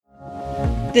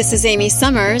This is Amy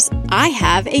Summers. I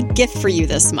have a gift for you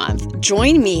this month.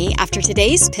 Join me after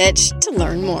today's pitch to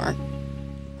learn more.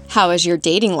 How is your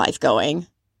dating life going?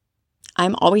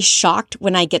 I'm always shocked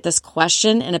when I get this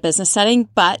question in a business setting,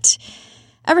 but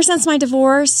ever since my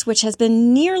divorce, which has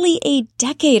been nearly a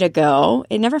decade ago,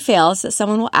 it never fails that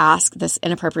someone will ask this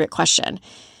inappropriate question.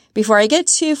 Before I get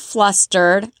too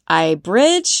flustered, I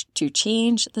bridge to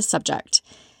change the subject.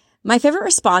 My favorite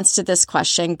response to this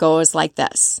question goes like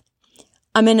this.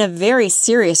 I'm in a very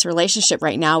serious relationship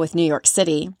right now with New York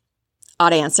City.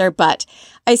 Odd answer, but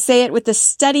I say it with the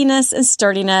steadiness and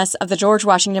sturdiness of the George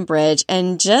Washington Bridge,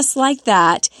 and just like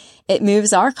that, it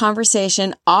moves our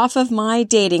conversation off of my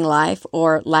dating life,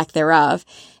 or lack thereof,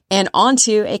 and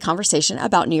onto a conversation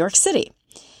about New York City.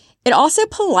 It also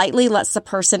politely lets the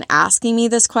person asking me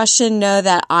this question know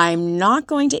that I'm not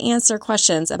going to answer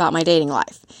questions about my dating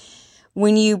life.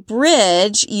 When you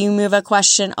bridge, you move a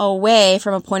question away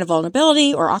from a point of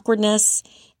vulnerability or awkwardness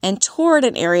and toward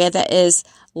an area that is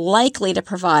likely to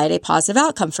provide a positive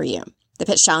outcome for you. The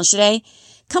pitch challenge today,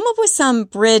 come up with some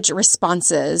bridge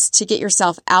responses to get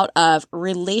yourself out of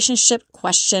relationship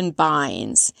question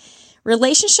binds.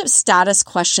 Relationship status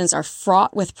questions are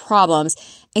fraught with problems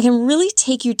and can really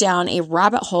take you down a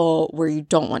rabbit hole where you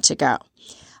don't want to go.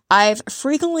 I've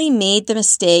frequently made the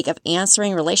mistake of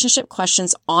answering relationship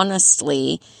questions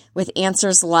honestly with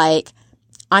answers like,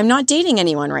 I'm not dating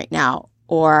anyone right now,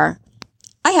 or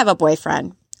I have a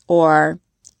boyfriend, or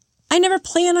I never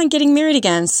plan on getting married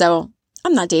again, so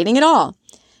I'm not dating at all.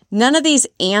 None of these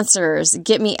answers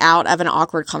get me out of an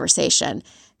awkward conversation.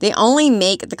 They only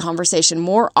make the conversation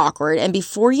more awkward, and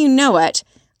before you know it,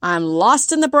 I'm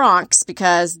lost in the Bronx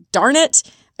because, darn it,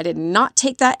 I did not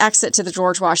take that exit to the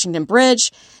George Washington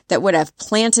Bridge that would have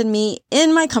planted me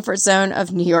in my comfort zone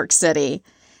of New York City.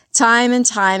 Time and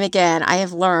time again, I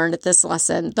have learned this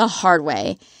lesson the hard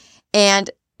way. And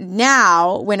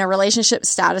now, when a relationship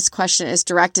status question is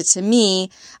directed to me,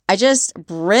 I just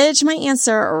bridge my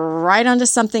answer right onto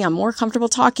something I'm more comfortable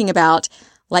talking about,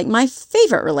 like my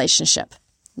favorite relationship,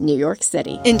 New York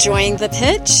City. Enjoying the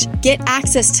pitch? Get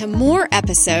access to more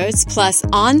episodes plus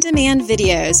on-demand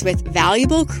videos with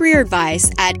valuable career advice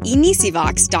at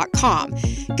inicivox.com.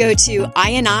 Go to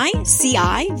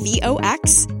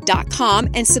inicivox.com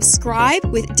and subscribe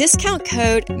with discount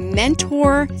code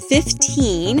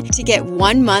MENTOR15 to get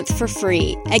 1 month for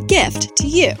free, a gift to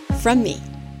you from me.